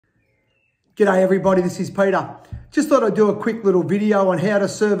G'day everybody, this is Peter. Just thought I'd do a quick little video on how to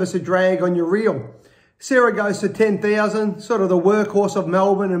service a drag on your reel. Saragossa 10,000, sort of the workhorse of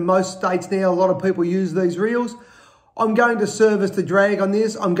Melbourne and most states now. A lot of people use these reels. I'm going to service the drag on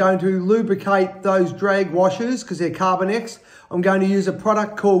this. I'm going to lubricate those drag washers because they're Carbonex. I'm going to use a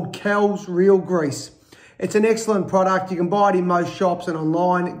product called Cal's Reel Grease. It's an excellent product. You can buy it in most shops and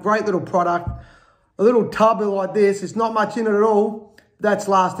online. Great little product. A little tub like this. It's not much in it at all. That's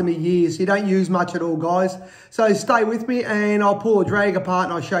lasted me years. You don't use much at all, guys. So stay with me and I'll pull a drag apart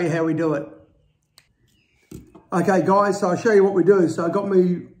and I'll show you how we do it. Okay, guys, so I'll show you what we do. So I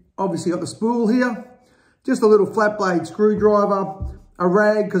obviously got the spool here. Just a little flat blade screwdriver, a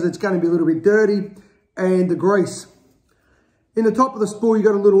rag because it's going to be a little bit dirty, and the grease. In the top of the spool, you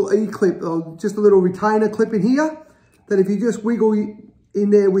got a little E-clip, or just a little retainer clip in here, that if you just wiggle in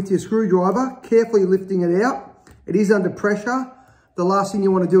there with your screwdriver, carefully lifting it out, it is under pressure. The last thing you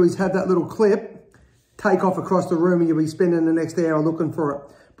want to do is have that little clip take off across the room and you'll be spending the next hour looking for it.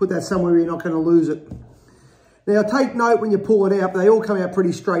 Put that somewhere where you're not going to lose it. Now take note when you pull it out, they all come out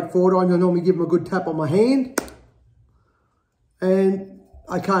pretty straightforward. I normally give them a good tap on my hand. And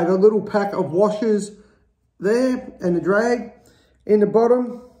okay, I got a little pack of washers there and the drag. In the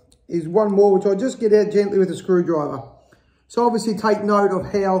bottom is one more, which I'll just get out gently with a screwdriver. So obviously take note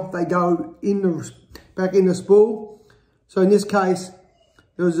of how they go back in the spool. So in this case,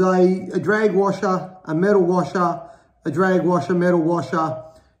 there's a drag washer, a metal washer, a drag washer, metal washer,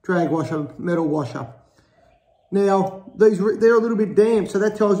 drag washer, metal washer. Now, they're a little bit damp, so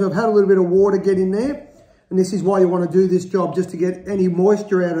that tells you I've had a little bit of water get in there. And this is why you want to do this job, just to get any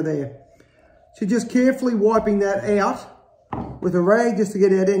moisture out of there. So just carefully wiping that out with a rag, just to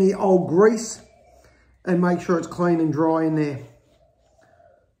get out any old grease and make sure it's clean and dry in there.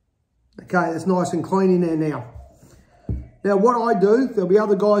 Okay, that's nice and clean in there now. Now what I do, there'll be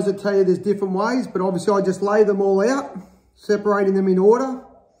other guys that tell you there's different ways, but obviously I just lay them all out, separating them in order.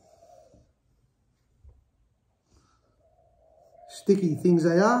 Sticky things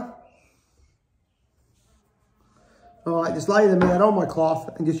they are. All right, just lay them out on my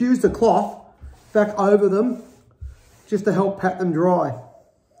cloth and just use the cloth back over them just to help pat them dry.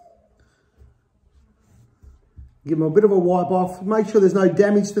 Give them a bit of a wipe off. Make sure there's no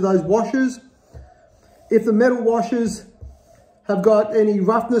damage to those washers. If the metal washers have got any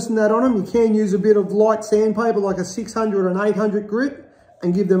roughness in that on them, you can use a bit of light sandpaper like a 600 or an 800 grit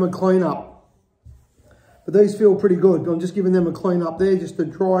and give them a clean up. But these feel pretty good. I'm just giving them a clean up there just to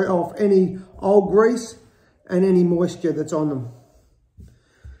dry off any old grease and any moisture that's on them.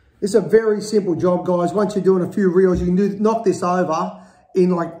 It's a very simple job, guys. Once you're doing a few reels, you can knock this over in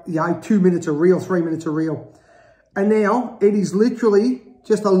like 2 minutes a reel, 3 minutes a reel. And now it is literally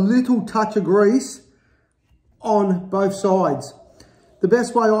just a little touch of grease on both sides. The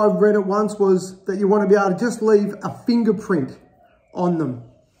best way I've read it once was that you want to be able to just leave a fingerprint on them.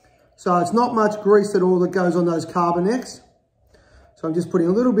 So it's not much grease at all that goes on those Carbonex. So I'm just putting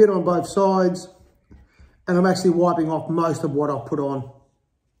a little bit on both sides and I'm actually wiping off most of what I've put on.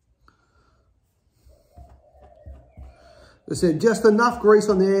 As I said, just enough grease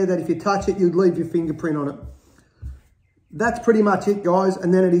on there that if you touch it, you'd leave your fingerprint on it. That's pretty much it, guys.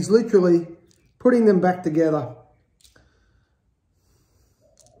 And then it is literally putting them back together.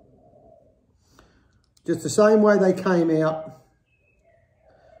 Just the same way they came out.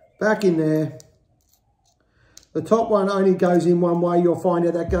 Back in there. The top one only goes in one way. You'll find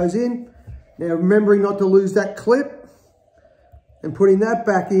how that goes in. Now remembering not to lose that clip. And putting that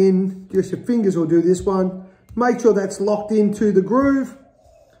back in. Just your fingers will do this one. Make sure that's locked into the groove.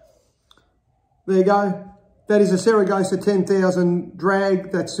 There you go. That is a Saragossa 10,000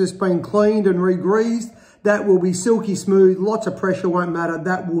 drag that's just been cleaned and re-greased. That will be silky smooth, lots of pressure, won't matter.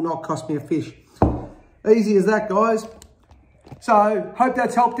 That will not cost me a fish. Easy as that, guys. So, hope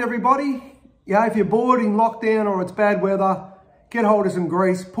that's helped everybody. If you're bored in lockdown or it's bad weather, get hold of some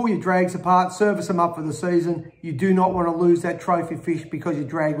grease, pull your drags apart, service them up for the season. You do not want to lose that trophy fish because your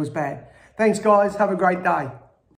drag was bad. Thanks, guys. Have a great day.